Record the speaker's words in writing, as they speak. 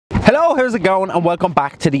Hello, how's it going? And welcome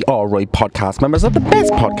back to the Alright Podcast. Members, not the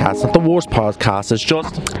best podcast, not the worst podcast, it's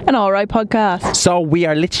just an alright podcast. So we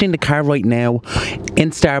are literally in the car right now,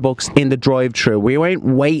 in Starbucks, in the drive-thru. We weren't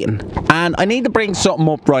waiting. And I need to bring something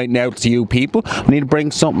up right now to you people. I need to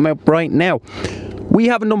bring something up right now. We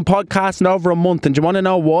haven't done podcasts in over a month, and do you want to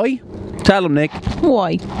know why? Tell them, Nick.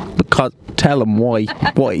 Why? Because, tell them why.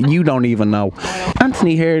 Why? You don't even know.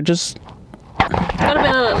 Anthony here just... Got a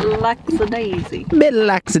bit of lackadaisy. Bit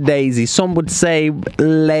lackadaisy. Some would say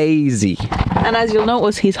lazy. And as you'll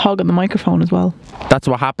notice, he's hogging the microphone as well. That's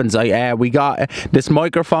what happens. We got this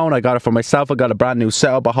microphone. I got it for myself. I got a brand new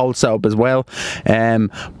setup, a whole setup as well.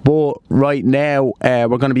 But right now, we're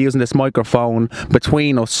going to be using this microphone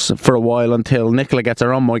between us for a while until Nicola gets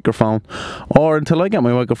her own microphone, or until I get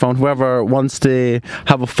my microphone. Whoever wants to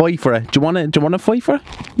have a fight for it. Do you want to fight for it?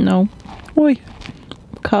 No. Why?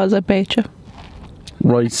 Because I bait you.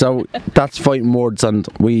 Right, so that's fighting words, and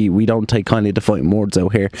we don't take kindly to fighting words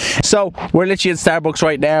out here. So we're literally in Starbucks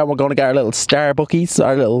right now. We're going to get our little Starbookies,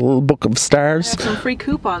 our little book of stars. I have some free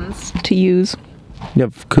coupons to use. You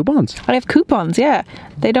have coupons? I have coupons, yeah.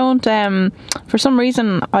 They don't, for some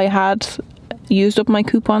reason I had used up my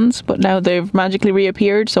coupons, but now they've magically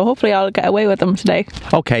reappeared, so hopefully I'll get away with them today.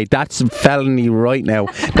 Okay, that's felony right now.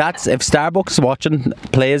 That's, if Starbucks watching,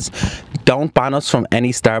 please don't ban us from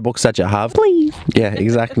any Starbucks that you have, please. Yeah,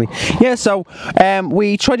 exactly. Yeah, so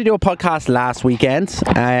we tried to do a podcast last weekend,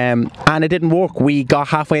 and it didn't work. We got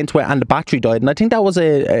halfway into it and the battery died, and I think that was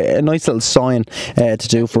a nice little sign to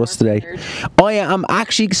do for us today. I am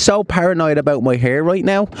actually so paranoid about my hair right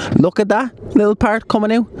now. Look at that little part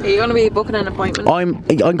coming out. Are you going to be booking an appointment?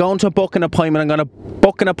 I'm going to book an appointment. I'm going to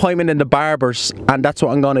book an appointment in the barbers, and that's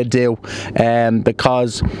what I'm going to do,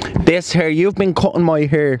 because this hair, you've been cutting my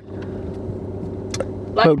hair.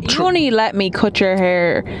 Like, you only let me cut your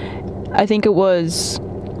hair, I think it was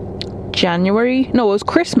January. No, it was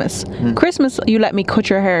Christmas. Christmas, you let me cut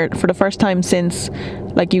your hair for the first time since,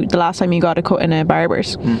 like, the last time you got a cut in a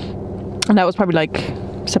barber's. And that was probably like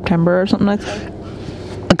September or something like that.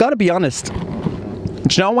 I gotta be honest.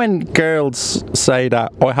 Do you know when girls say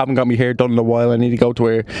that, oh, I haven't got my hair done in a while, I need to go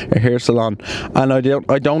to a hair salon, and I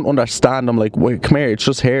don't understand. I'm like, wait, come here, it's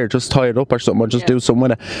just hair, just tie it up or something, or just do something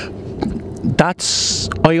with it.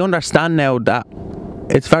 I understand now that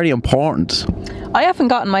it's very important. I haven't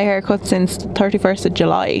gotten my hair cut since 31st of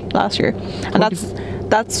July last year, and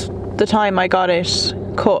that's the time I got it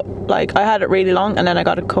cut. Like, I had it really long and then I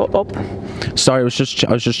got it cut up. Sorry, I was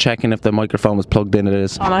just checking if the microphone was plugged in. It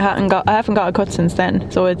is. And I haven't got a cut since then,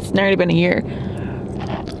 so it's nearly been a year.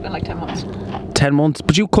 It's been like 10 months. 10 months?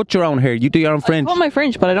 But you cut your own hair, you do your own fringe. I cut my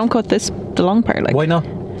fringe, but I don't cut the long part. Like. Why not?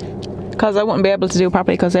 Because I wouldn't be able to do it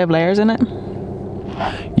properly because they have layers in it.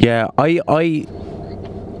 Yeah,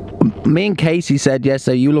 me and Casey said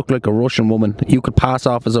yesterday, you look like a Russian woman. You could pass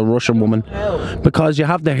off as a Russian woman because you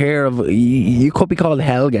have the hair of. You could be called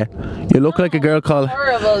Helga. You look like a girl called.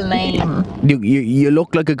 Horrible name. You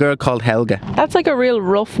look like a girl called Helga. That's like a real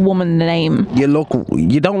rough woman name. You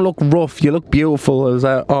don't look rough. You look beautiful as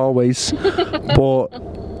always. But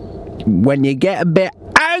when you get a bit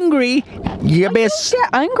angry, you get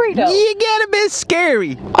angry though. You get a bit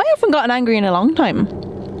scary. I haven't gotten angry in a long time.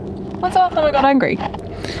 When's the last time I got angry?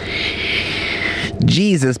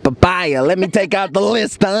 Jesus, papaya, let me take out the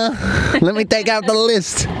list, huh? Let me take out the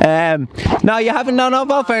list. No, you haven't, no,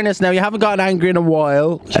 about fairness now, you haven't gotten angry in a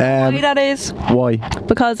while. Why that is? Why?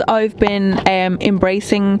 Because I've been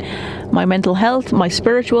embracing my mental health, my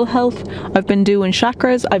spiritual health. I've been doing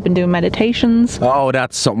chakras, I've been doing meditations. Oh,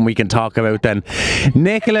 that's something we can talk about then.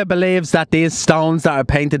 Nicola believes that these stones that are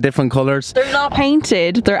painted different colours. They're not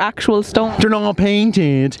painted, they're actual stones. They're not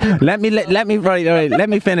painted. Let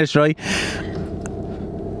me finish, right?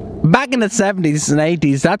 Back in the 70s and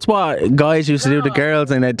 80s, that's what guys used to do to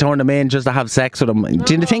girls, and they'd turn them in just to have sex with them.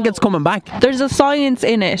 Do you think it's coming back? There's a science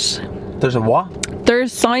in it. There's a what?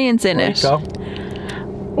 There's science in it. Go.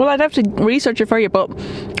 Well, I'd have to research it for you, but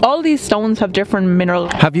all these stones have different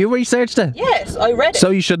minerals. Have you researched it? Yes, I read it.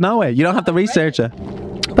 So you should know it. You don't have to research it.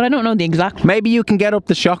 But I don't know the exact. Maybe you can get up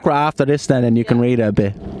the chakra after this then, and you can read it a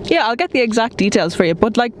bit. Yeah, I'll get the exact details for you.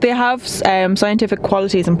 But like, they have scientific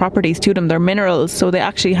qualities and properties to them. They're minerals, so they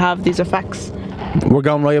actually have these effects. We're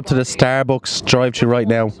going right up to the Starbucks drive-thru right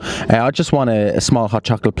now. I just want a small hot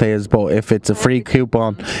chocolate, please. But if it's a free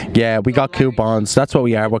coupon, yeah, we got coupons. That's what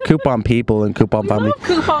we are. We're coupon people and coupon family.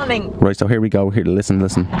 We love couponing. Right, so here we go. Here, listen.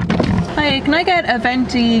 Hi, can I get a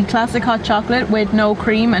venti classic hot chocolate with no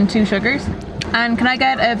cream and 2 sugars? And can I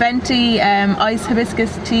get a venti iced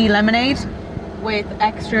hibiscus tea lemonade with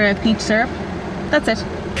extra peach syrup? That's it.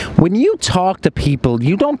 when you talk to people,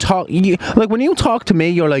 you don't talk. Like when you talk to me,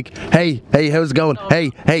 you're like, hey, how's it going?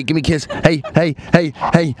 Hey, give me a kiss. Hey.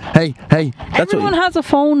 Everyone has a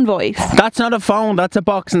phone voice. That's not a phone. That's a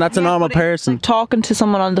box, and that's a normal person. Like talking to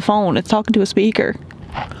someone on the phone. It's talking to a speaker.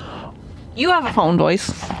 You have a phone voice.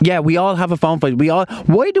 Yeah, we all have a phone voice.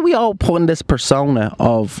 Why do we all put in this persona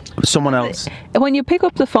of someone else? When you pick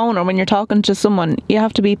up the phone or when you're talking to someone, you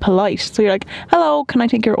have to be polite. So you're like, hello, can I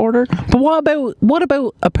take your order? But what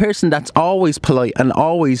about a person that's always polite and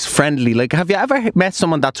always friendly? Like, have you ever met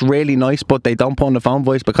someone that's really nice but they don't put on the phone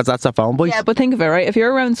voice because that's a phone voice? Yeah, but think of it, right? If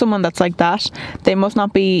you're around someone that's like that, they must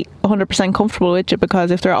not be 100% comfortable with you, because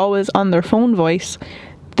if they're always on their phone voice,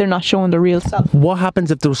 they're not showing their real self. What happens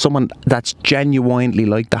if there was someone that's genuinely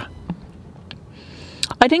like that?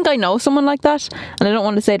 I think I know someone like that, and I don't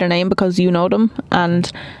want to say their name because you know them.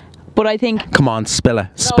 But I think. Come on, spill it.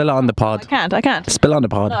 Spill it on the pod. I can't. Spill on the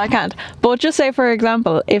pod. No, I can't. But just say, for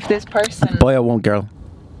example, if this person. Boy or one girl?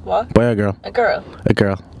 What? Boy or girl? A girl. A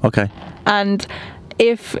girl. Okay. And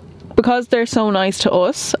because they're so nice to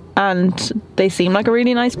us and they seem like a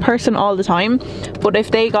really nice person all the time, but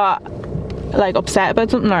if they got like upset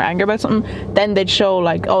about something or angry about something, then they'd show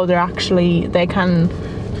like, oh, they can.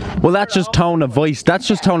 Well, that's just tone of voice. That's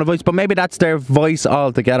just tone of voice. But maybe that's their voice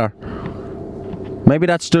altogether. Maybe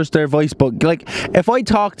that's just their voice. But like, if I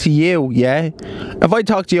talk to you, I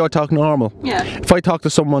talk normal. Yeah. If I talk to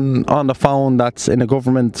someone on the phone that's in a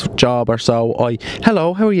government job or so,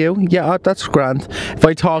 hello, how are you? Yeah, that's grand. If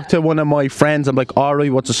I talk to one of my friends, I'm like,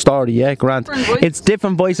 alright, what's the story? Yeah, grand. It's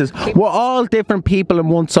different voices. We're all different people in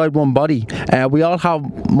one side, one body. We all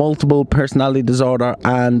have multiple personality disorder,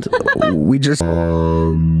 and we just.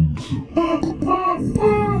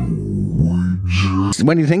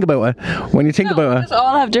 When you think about it, we just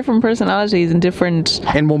all have different personalities and different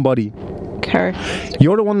in one body. Characters.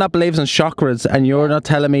 You're the one that believes in chakras, and you're not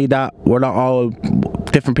telling me that we're not all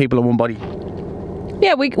different people in one body.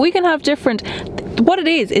 Yeah, we can have different. What it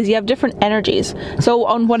is you have different energies. So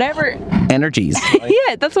on whatever energies. Right?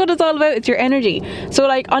 Yeah, that's what it's all about. It's your energy. So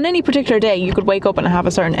like on any particular day, you could wake up and have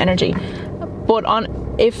a certain energy. But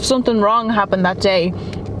if something wrong happened that day,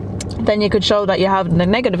 then you could show that you have the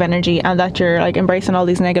negative energy and that you're like embracing all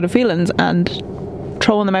these negative feelings and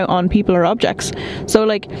throwing them out on people or objects. So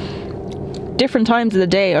like different times of the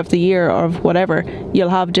day, of the year, or of whatever, you'll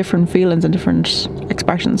have different feelings and different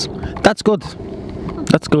expressions. That's good.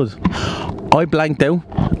 That's good. I blanked out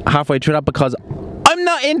halfway through that because I'm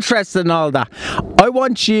not interested in all that. I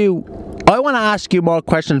want to ask you more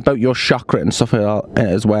questions about your chakra and stuff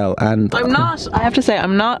as well. And I'm not. I have to say,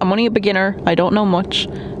 I'm only a beginner. I don't know much,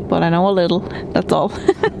 but I know a little. That's all.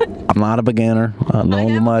 I'm not a beginner. I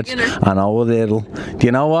know much. I know a little. Do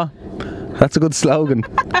you know what? That's a good slogan.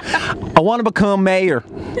 I want to become mayor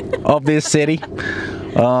of this city.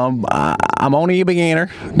 I'm only a beginner.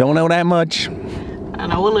 Don't know that much. I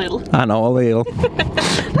know a little. I know a little.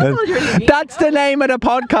 That's the name of the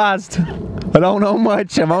podcast. I don't know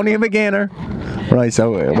much. I'm only a beginner. Right,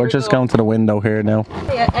 so we're just going to the window here now.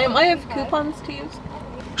 Yeah, I have coupons to use.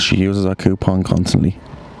 She uses a coupon constantly.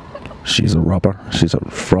 She's a robber. She's a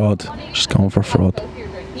fraud. She's going for fraud.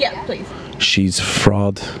 Yeah, please. She's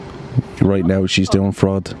fraud. Right now, she's doing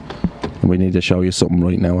fraud. We need to show you something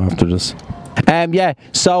right now after this.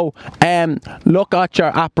 Look at your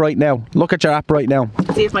app right now. Look at your app right now.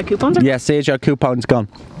 See if my coupons are. Yeah, see if your coupon's gone.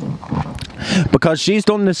 Because she's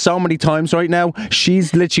done this so many times right now,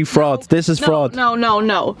 she's literally fraud. This is fraud.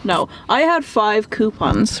 No. I had 5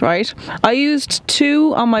 coupons, right? I used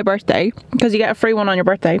 2 on my birthday, because you get a free one on your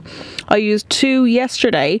birthday. I used 2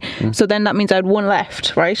 yesterday, so then that means I had 1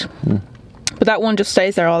 left, right? But that one just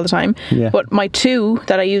stays there all the time. Yeah. But my 2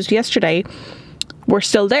 that I used yesterday were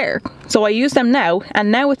still there. So I use them now,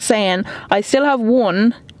 and now it's saying I still have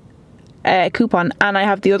 1 coupon and I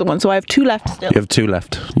have the other one, so I have 2 left still. You have 2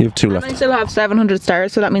 left. I still have 700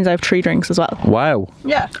 stars, so that means I have 3 drinks as well. Wow.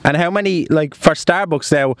 Yeah. And how many, like for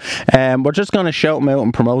Starbucks now, we're just going to shout them out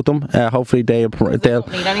and promote them. Hopefully they'll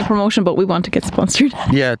don't need any promotion, but we want to get sponsored.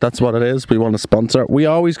 Yeah, that's what it is. We want to sponsor. We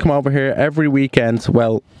always come over here every weekend.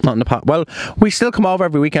 Well, not in the past. Well, we still come over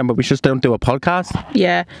every weekend, but we just don't do a podcast.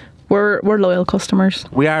 Yeah. We're loyal customers.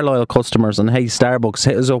 We are loyal customers, and hey, Starbucks,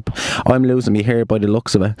 hit us up. I'm losing me hair by the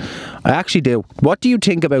looks of it. I actually do. What do you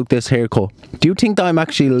think about this haircut? Do you think that I'm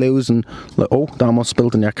actually losing? Like, oh, that almost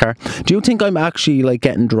spilled in your car. Do you think I'm actually like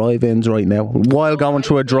getting drive-ins right now while going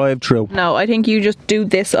through a drive-through? No, I think you just do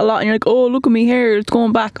this a lot, and you're like, oh, look at me hair, it's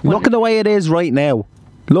going back. Look at the way it is right now.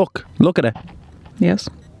 Look at it. Yes.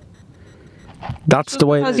 That's the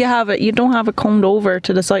way. Because you don't have it combed over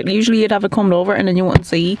to the side. Usually you'd have it combed over and then you wouldn't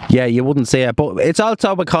see. Yeah, you wouldn't see it, but it's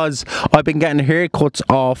also because I've been getting haircuts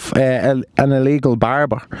off an illegal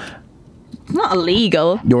barber. It's not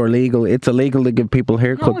illegal. You're illegal. It's illegal to give people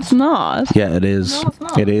haircuts. No, it's not. Yeah, it is. No, it's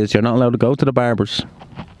not. It is. You're not allowed to go to the barbers.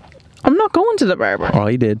 I'm not going to the barber.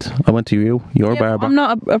 I did. I went to your Yeah, barber. I'm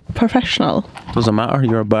not a professional. Doesn't matter.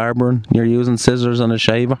 You're a barber and you're using scissors and a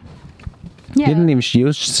shaver. Yeah. You didn't even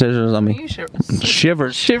use scissors on me.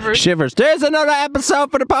 Shivers. Shivers. There's another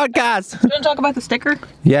episode for the podcast. Do you want to talk about the sticker?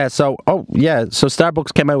 Yeah, so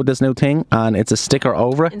Starbucks came out with this new thing and it's a sticker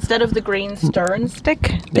over it. Instead of the green stern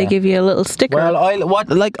stick, they Yeah. give you a little sticker. Well,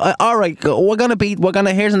 all right,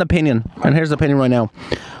 here's an opinion. And here's the opinion right now.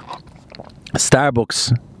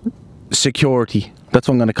 Starbucks security. That's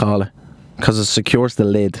what I'm going to call it. Because it secures the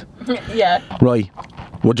lid. Yeah. Right.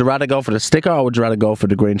 Would you rather go for the sticker or would you rather go for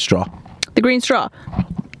the green straw? The green straw.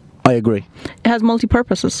 I agree. It has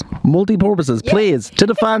multi-purposes. Multi-purposes, please. To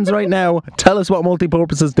the fans right now, tell us what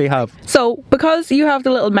multi-purposes they have. So, because you have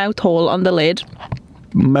the little mouth hole on the lid.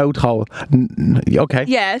 Mouth hole. Okay.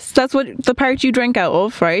 Yes, that's what the part you drink out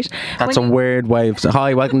of, right? That's a weird way of saying,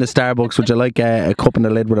 hi, welcome to Starbucks. Would you like a cup in the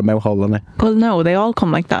lid with a mouth hole in it? Well, no, they all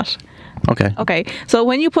come like that. Okay. Okay, so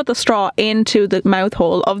when you put the straw into the mouth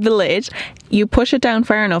hole of the lid, you push it down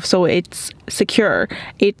far enough so it's secure.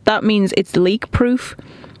 That means it's leak proof.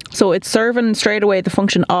 So it's serving straight away the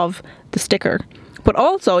function of the sticker. But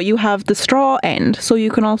also you have the straw end, so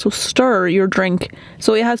you can also stir your drink.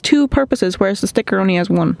 So it has two purposes, whereas the sticker only has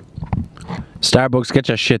one. Starbucks, get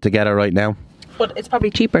your shit together right now. But it's probably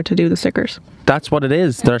cheaper to do the stickers. That's what it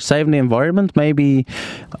is. They're saving the environment. Maybe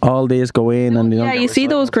all these go in and they don't Yeah, get you see recycled.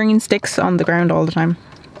 those green sticks on the ground all the time.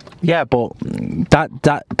 Yeah, but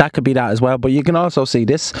that could be that as well. But you can also see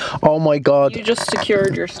this. Oh my god! You just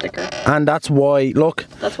secured your sticker. And that's why. Look,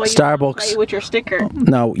 That's why you Starbucks. play with your sticker.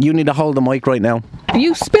 No, you need to hold the mic right now.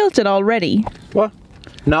 You spilt it already. What?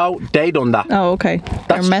 No, they done that. Oh, okay.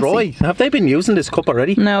 That's They're messy. dry. Have they been using this cup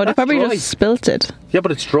already? No, they That's probably dry. just spilt it. Yeah,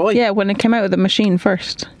 but it's dry. Yeah, when it came out of the machine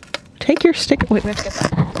first. Take your sticker. Wait, we have to get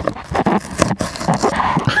that.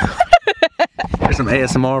 There's some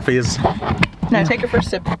ASMR for you. Now take your first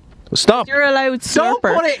sip. Stop. You're allowed slurper. Don't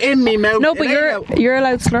put it in me mouth. No, but It ain't out. you're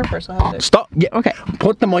allowed slurper, so have it. Stop. Yeah. Okay.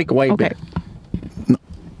 Put the mic away a Okay. bit. No.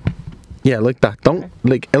 Yeah, like that. Don't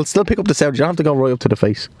it'll still pick up the sound. You don't have to go right up to the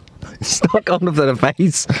face. It's not going up to the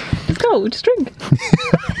face. Go, just drink.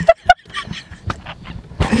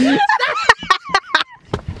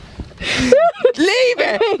 Leave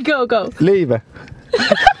it. Go. Leave it.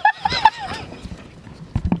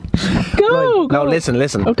 Go. No,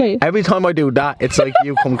 listen. Okay. Every time I do that, it's like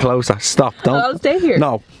you come closer. Stop. Don't. I'll stay here.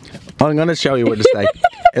 No. I'm going to show you where to stay.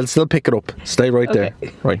 It'll still pick it up. Stay right Okay.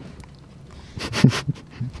 there. Right.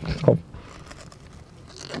 Oh.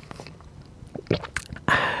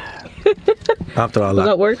 After all Was that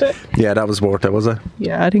that. worth it? Yeah, that was worth it, was it?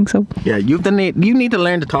 Yeah, I think so. Yeah, you need to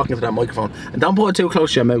learn to talk into that microphone. And don't put it too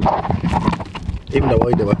close to your mouth. Even though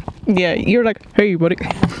I do it. Yeah, you're like, hey, buddy.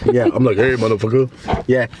 Yeah, I'm like, hey, motherfucker.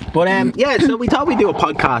 Yeah, but yeah, so we thought we'd do a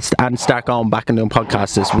podcast and start going back and doing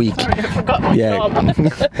podcasts this week. I forgot my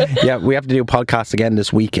job. Yeah, we have to do a podcast again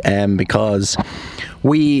this week because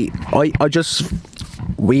I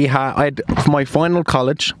had for my final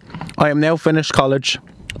college. I am now finished college.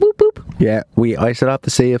 Boop, boop. Yeah, I still have to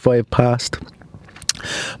see if I've passed.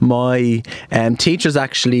 My teachers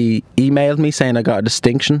actually emailed me saying I got a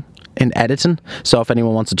distinction in editing, so if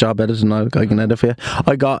anyone wants a job editing, I can edit for you.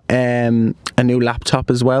 I got a new laptop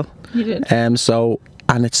as well. You did? And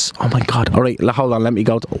it's, oh my god, all right, hold on, let me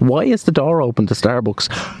go. Why is the door open to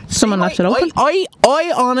Starbucks? Someone left it open?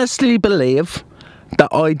 I honestly believe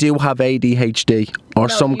that I do have ADHD or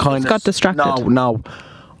some you kind just of... got distracted. No.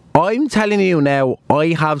 I'm telling you now, I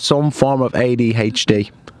have some form of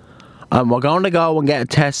ADHD. And we're going to go and get a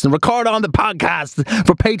test and record on the podcast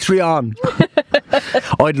for Patreon.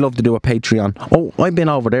 I'd love to do a Patreon. Oh, I've been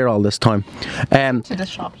over there all this time. To the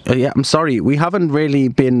shop. Yeah, I'm sorry. We haven't really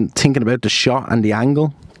been thinking about the shot and the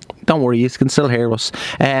angle. Don't worry, you can still hear us.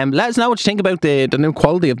 Let us know what you think about the new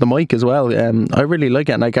quality of the mic as well. I really like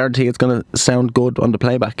it, and I guarantee it's going to sound good on the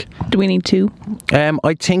playback. Do we need two?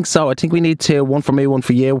 I think so. I think we need two. One for me, one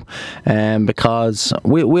for you. Because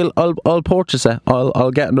I'll purchase it.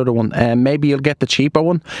 I'll get another one. Maybe you'll get the cheaper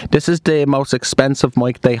one. This is the most expensive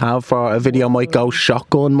mic they have for a video mic. Go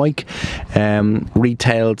shotgun mic.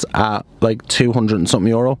 Retails at like 200 and something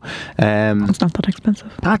euro. It's not that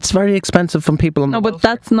expensive. That's very expensive from people. No, but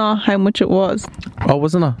that's not how much it was. Oh,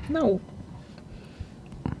 wasn't it? No.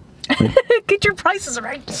 Get your prices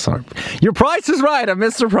right. Sorry. Your price is right. I'm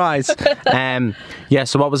Mr. Price. Yeah,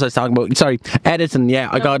 so what was I talking about? Sorry, editing. Yeah,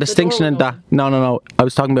 I got a distinction in that. No. I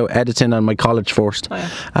was talking about editing on my college first. Oh, yeah.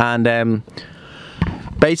 And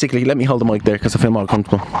basically, let me hold the mic there because I feel more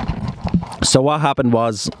comfortable. So what happened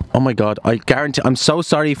was, oh my God, I guarantee, I'm so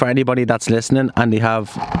sorry for anybody that's listening and they have...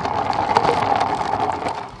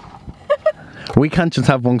 We can't just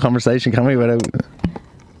have one conversation, can we, without...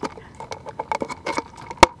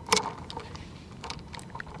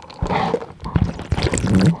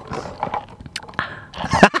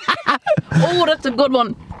 Oh, that's a good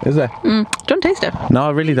one. Is it? Don't taste it. No, I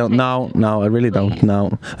really don't. No, I really don't.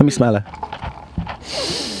 No. Let me smell it.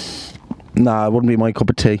 Nah, it wouldn't be my cup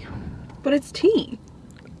of tea. But it's tea.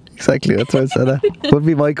 Exactly, that's why I said it. Wouldn't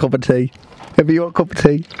be my cup of tea. It'd be your cup of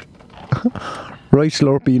tea. Right,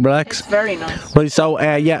 Slurpee, relax. It's very nice. Right, so,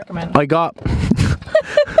 yeah, Recommend.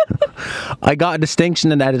 I got a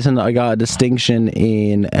distinction in editing. I got a distinction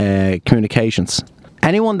in communications.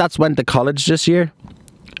 Anyone that's went to college this year,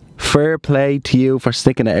 fair play to you for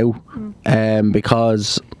sticking it out,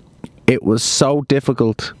 because it was so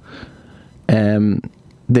difficult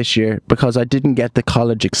this year because I didn't get the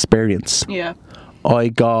college experience. Yeah. I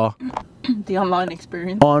got The online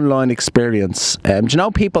experience. online experience. Do you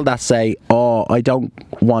know people that say, oh, I don't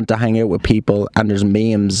want to hang out with people, and there's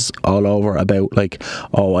memes all over about like,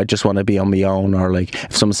 oh, I just want to be on my own, or like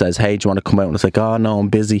if someone says, hey, do you want to come out, and it's like, oh no, I'm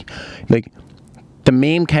busy. Like, the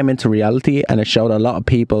meme came into reality and it showed a lot of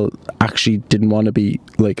people actually didn't want to be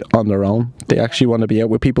like on their own. They actually want to be out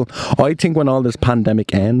with people. I think when all this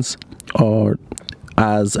pandemic ends, or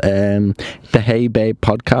as the Hey Babe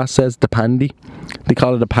podcast says, the pandy, they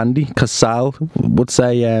call it a pandy because Sal would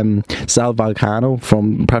say, Sal Valcano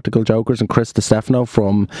from Practical Jokers and Chris DiStefano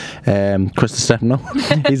from Chris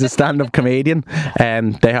DiStefano, he's a stand-up comedian,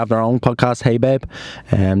 they have their own podcast, Hey Babe,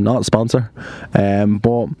 not a sponsor,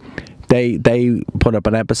 but they put up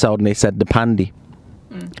an episode and they said the pandy.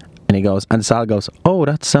 And he goes, and Sal goes, oh,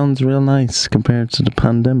 that sounds real nice compared to the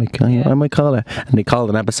pandemic. I might call it. And they called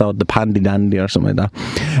an episode the Pandy Dandy or something like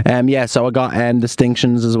that. Yeah, so I got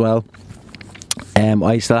distinctions as well.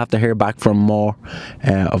 I still have to hear back from more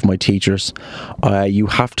of my teachers. You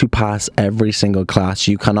have to pass every single class.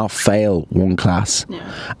 You cannot fail one class. Yeah.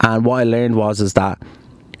 And what I learned is that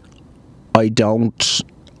I don't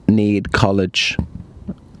need college.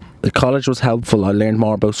 The college was helpful. I learned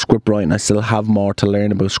more about script writing. I still have more to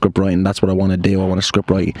learn about script writing. That's what I want to do. I want to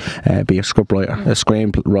script write, be a script writer, a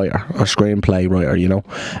screenwriter, or screenplay writer, you know.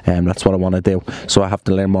 That's what I want to do. So I have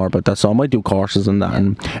to learn more about that. So I might do courses and that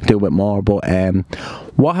and do a bit more. But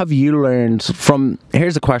what have you learned from,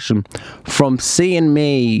 here's a question, from seeing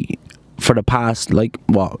me for the past, like,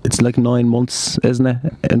 what, it's like 9 months, isn't it,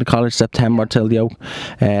 in the college, September till the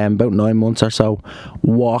about 9 months or so.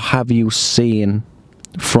 What have you seen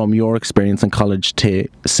from your experience in college to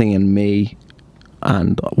seeing me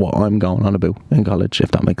and what I'm going on about in college,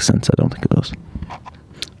 if that makes sense? I don't think it does.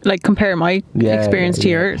 Like, compare my experience to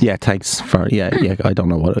yours? Yeah, thanks for, I don't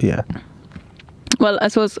know what, Well, I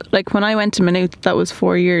suppose, like, when I went to Maynooth, that was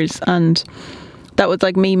 4 years, and that was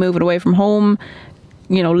like me moving away from home,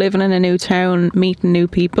 you know, living in a new town, meeting new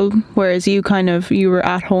people, whereas you were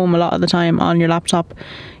at home a lot of the time on your laptop.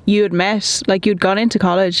 You had met, like, you'd gone into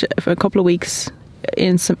college for a couple of weeks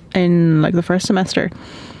in like the first semester,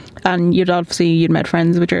 and you'd met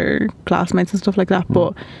friends with your classmates and stuff like that,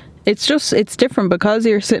 but it's different because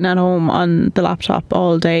you're sitting at home on the laptop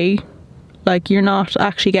all day. Like, you're not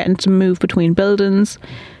actually getting to move between buildings,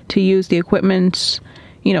 to use the equipment,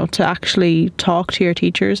 you know, to actually talk to your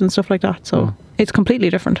teachers and stuff like that. So it's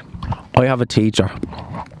completely different. I have a teacher.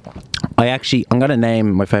 I'm going to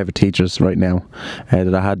name my favourite teachers right now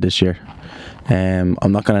that I had this year.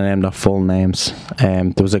 I'm not going to name their full names.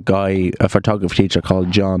 There was a photography teacher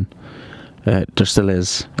called John. There still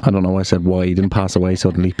is. I don't know why I said why. He didn't pass away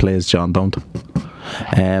suddenly. Please, John, don't.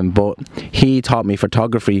 But he taught me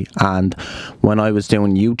photography, and when I was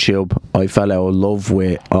doing YouTube, I fell out of love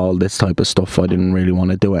with all this type of stuff. I didn't really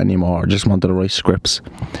want to do it anymore. I just wanted to write scripts.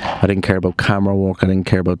 I didn't care about camera work. I didn't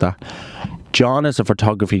care about that. John is a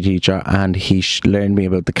photography teacher, and he learned me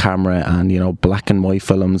about the camera and, you know, black and white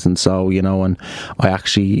films, and so, you know, and I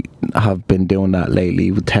actually have been doing that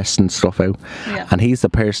lately with testing stuff out. Yeah. And he's the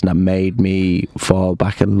person that made me fall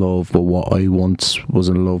back in love with what I once was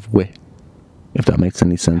in love with, if that makes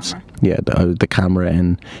any sense. Yeah, the camera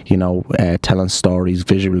and, you know, telling stories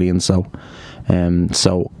visually, and so and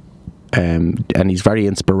he's very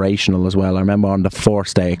inspirational as well. I remember on the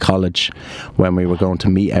first day of college when we were going to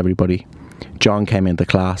meet everybody, John came into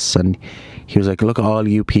class and he was like, look at all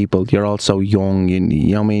you people, you're all so young, you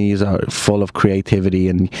know what I mean, you're full of creativity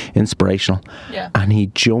and inspirational. Yeah. And he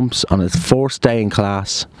jumps on his first day in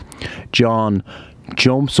class. John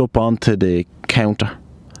jumps up onto the counter,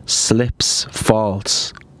 slips,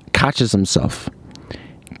 falls, catches himself,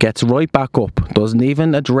 gets right back up, doesn't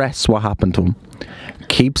even address what happened to him,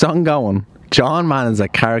 keeps on going. John, man, is a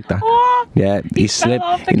character. What? Yeah, he fell slipped.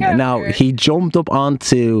 off the counter. Now he jumped up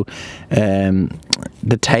onto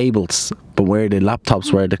the tables, but where the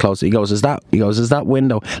laptops were the closest. He goes, is that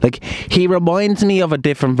window? Like, he reminds me of a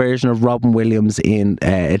different version of Robin Williams in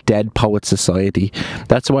a Dead Poet Society.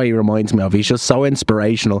 That's why he reminds me of. He's just so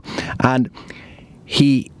inspirational, and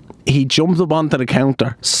he jumped up onto the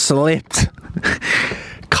counter, slipped.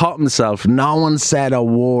 Caught himself. No one said a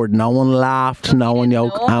word. No one laughed. No one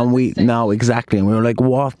yoked. And exactly. And we were like,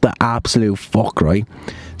 what the absolute fuck, right?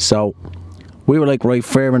 So we were like, right,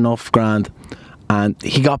 fair enough, grand. And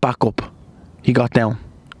he got back up. He got down.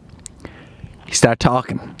 He started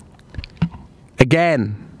talking.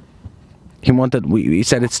 Again, he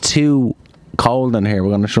said, it's too cold in here. We're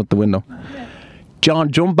going to shut the window. John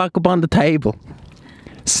jumped back up on the table.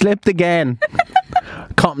 Slipped again.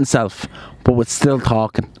 Caught himself, but was still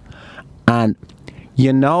talking. And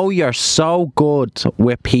you know you're so good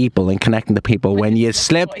with people and connecting to people when you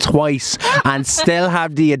slip twice and still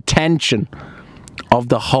have the attention of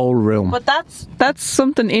the whole room. But that's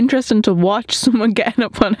something interesting to watch, someone getting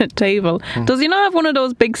up on a table. Does he not have one of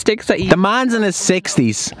those big sticks that The man's in his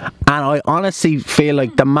 60s, and I honestly feel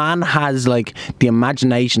like the man has like the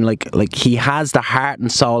imagination, like he has the heart and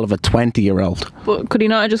soul of a 20-year-old. But could he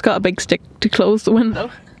not have just got a big stick to close the window?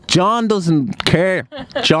 John doesn't care.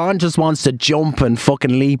 John just wants to jump and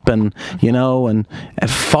fucking leap and, you know, and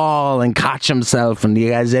fall and catch himself. And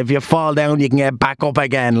as if you fall down, you can get back up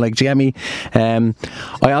again. Like, do you get me?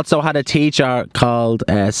 I also had a teacher called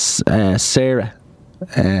Sarah,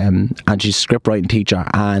 and she's a script writing teacher.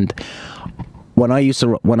 And when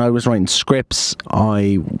I was writing scripts,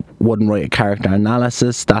 I wouldn't write a character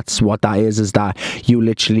analysis. That's what that is that you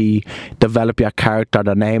literally develop your character,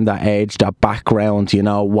 their name, their age, their background, you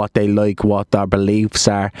know, what they like, what their beliefs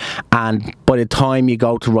are. And by the time you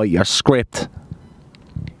go to write your script,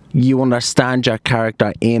 you understand your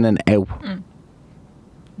character in and out.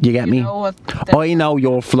 You get me? I know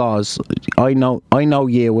your flaws. I know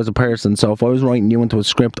you as a person. So if I was writing you into a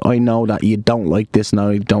script, I know that you don't like this now,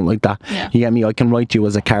 you don't like that. Yeah. You get me? I can write you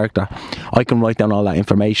as a character. I can write down all that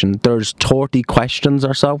information. There's 30 questions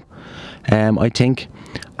or so, I think,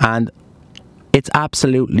 and it's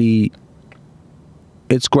absolutely.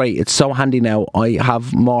 It's great. It's so handy now. I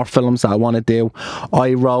have more films that I want to do.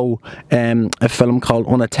 I wrote a film called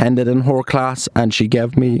Unattended in her class, and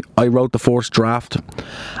I wrote the first draft,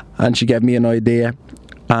 and she gave me an idea,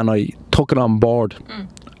 and I took it on board.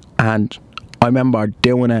 And I remember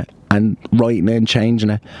doing it and writing it and changing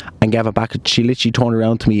it and gave it back. She literally turned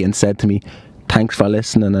around to me and said to me, thanks for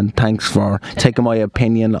listening and thanks for taking my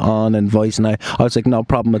opinion on and voicing it. I was like, no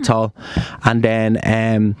problem at all. And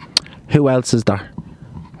then who else is there?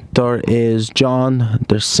 There is John,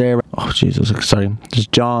 there's Sarah, oh Jesus, sorry, there's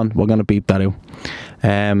John, we're going to beep that out.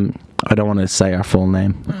 I don't want to say our full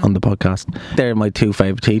name on the podcast. They're my two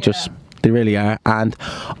favourite teachers, they really are, and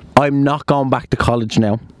I'm not going back to college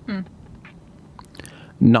now,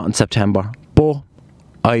 not in September, but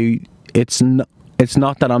it's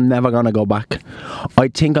not that I'm never going to go back. I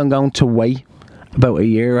think I'm going to wait about a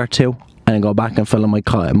year or two and go back and fill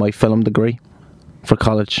in my film degree for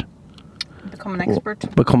college.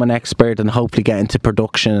 Become an expert and hopefully get into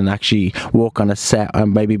production and actually work on a set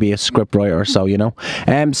and maybe be a script writer or so, you know.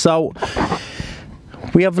 So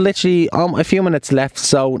we have literally a few minutes left,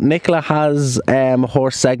 so Nicola has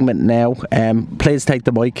her segment now. Please take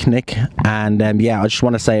the mic, Nick. And yeah, I just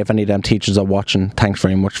want to say, if any of them teachers are watching, thanks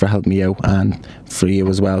very much for helping me out, and for you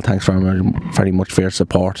as well, thanks very much for your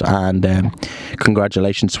support, and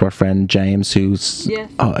congratulations to our friend James, who's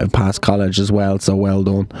passed college as well, so well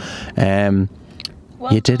done.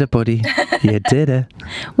 You did it, buddy. You did it.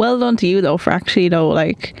 Well done to you though, for actually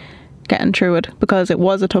like getting through it, because it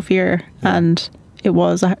was a tough year and it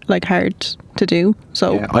was like hard to do.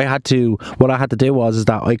 So what I had to do was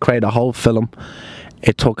that I created a whole film.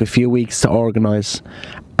 It took a few weeks to organise,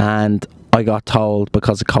 and I got told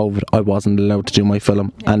because of COVID I wasn't allowed to do my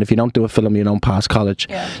film, and if you don't do a film you don't pass college.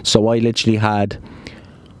 So I literally had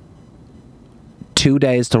 2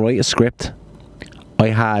 days to write a script, I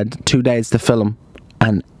had 2 days to film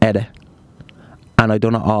and edit, and I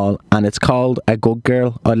done it all, and it's called A Good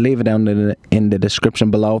Girl. I'll leave it down in the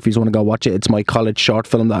description below if you want to go watch it. It's my college short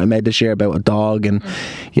film that I made this year about a dog, and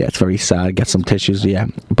yeah, it's very sad. Get some tissues, yeah,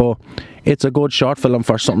 but it's a good short film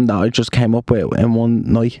for something that I just came up with in one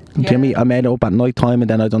night. Jimmy, I made it up at night time, and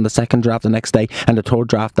then I done the second draft the next day and the third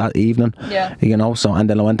draft that evening. You know, so, and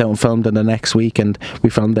then I went out and filmed it the next week, and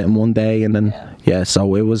we filmed it in one day, and then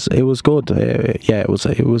so it was good. It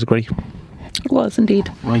was great. It was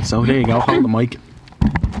indeed. Right, so there you go. Hold the mic.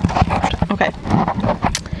 Okay.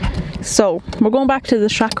 So we're going back to the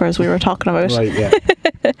chakras we were talking about. Right,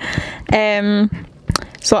 yeah.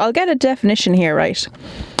 So I'll get a definition here, right?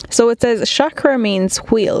 So it says chakra means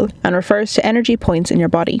wheel and refers to energy points in your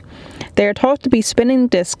body. They are thought to be spinning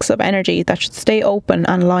discs of energy that should stay open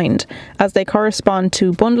and lined, as they correspond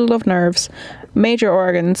to bundles of nerves, major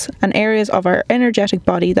organs, and areas of our energetic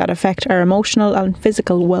body that affect our emotional and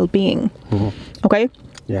physical well-being. Okay?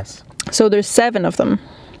 Yes. So there's 7 of them.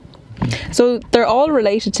 So they're all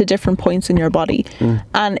related to different points in your body,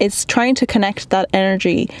 and it's trying to connect that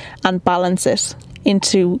energy and balance it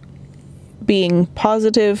into being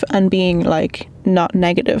positive and being like not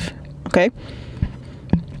negative. Okay,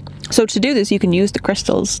 so to do this you can use the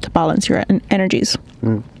crystals to balance your energies.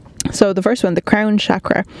 So the first one, the crown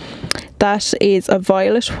chakra, that is a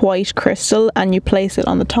violet white crystal, and you place it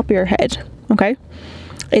on the top of your head. Okay,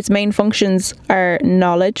 its main functions are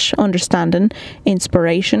knowledge, understanding,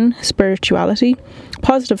 inspiration, spirituality,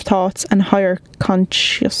 positive thoughts, and higher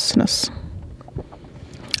consciousness.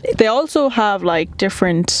 They also have like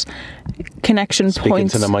different connection points. Speaking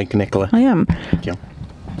to the mic, Nicola. I am. Thank you.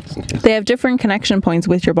 They have different connection points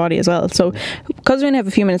with your body as well. So because we only have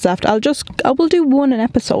a few minutes left, I will do one an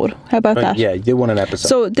episode. How about that? Yeah, you do one an episode.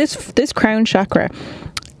 So this crown chakra,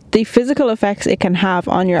 the physical effects it can have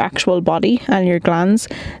on your actual body and your glands.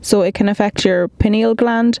 So it can affect your pineal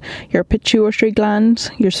gland, your pituitary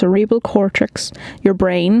gland, your cerebral cortex, your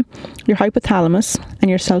brain, your hypothalamus, and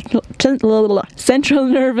your central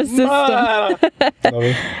nervous system.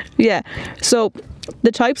 Yeah. So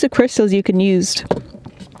the types of crystals you can use.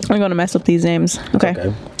 I'm going to mess up these names.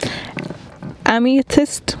 Okay.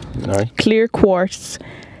 Amethyst, clear quartz.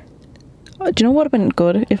 Do you know what would have been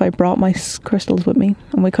good if I brought my crystals with me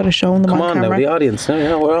and we could have shown them on camera? Come on now, the audience.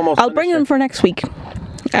 We're almost I'll bring them for next week.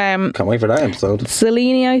 Can't wait for that episode.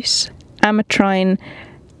 Selenite, ametrine,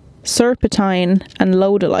 serpentine, and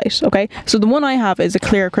lodolite. Okay, so the one I have is a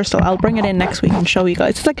clear crystal. I'll bring it in next week and show you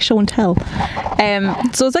guys. It's like a show and tell.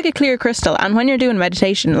 So it's like a clear crystal, and when you're doing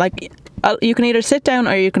meditation, like you can either sit down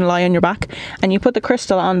or you can lie on your back, and you put the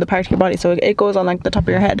crystal on the part of your body, so it goes on like the top of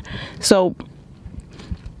your head. So,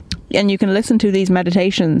 and you can listen to these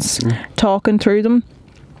meditations, talking through them,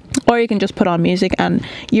 or you can just put on music, and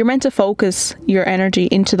you're meant to focus your energy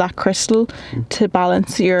into that crystal to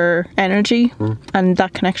balance your energy and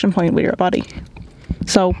that connection point with your body.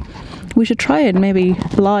 So we should try it maybe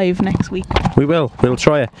live next week. We will. We'll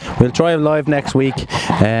try it. We'll try it live next week.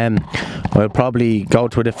 We'll probably go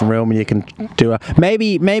to a different room and you can do it.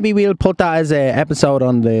 Maybe we'll put that as an episode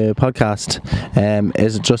on the podcast.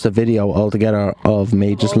 Is it just a video altogether of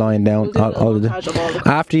me just lying down?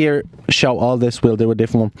 After you show all this, we'll do a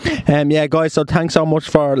different one. Yeah, guys, so thanks so much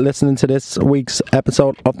for listening to this week's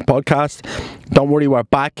episode of the podcast. Don't worry, we're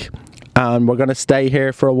back. And we're going to stay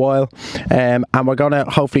here for a while, and we're going to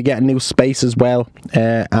hopefully get a new space as well,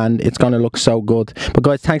 and it's going to look so good. But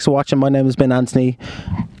guys, thanks for watching. My name has been Anthony.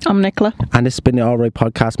 I'm Nicola. And this has been the Alright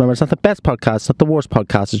Podcast. Remember, it's not the best podcast, it's not the worst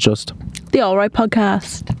podcast, it's just the Alright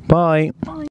Podcast. Bye.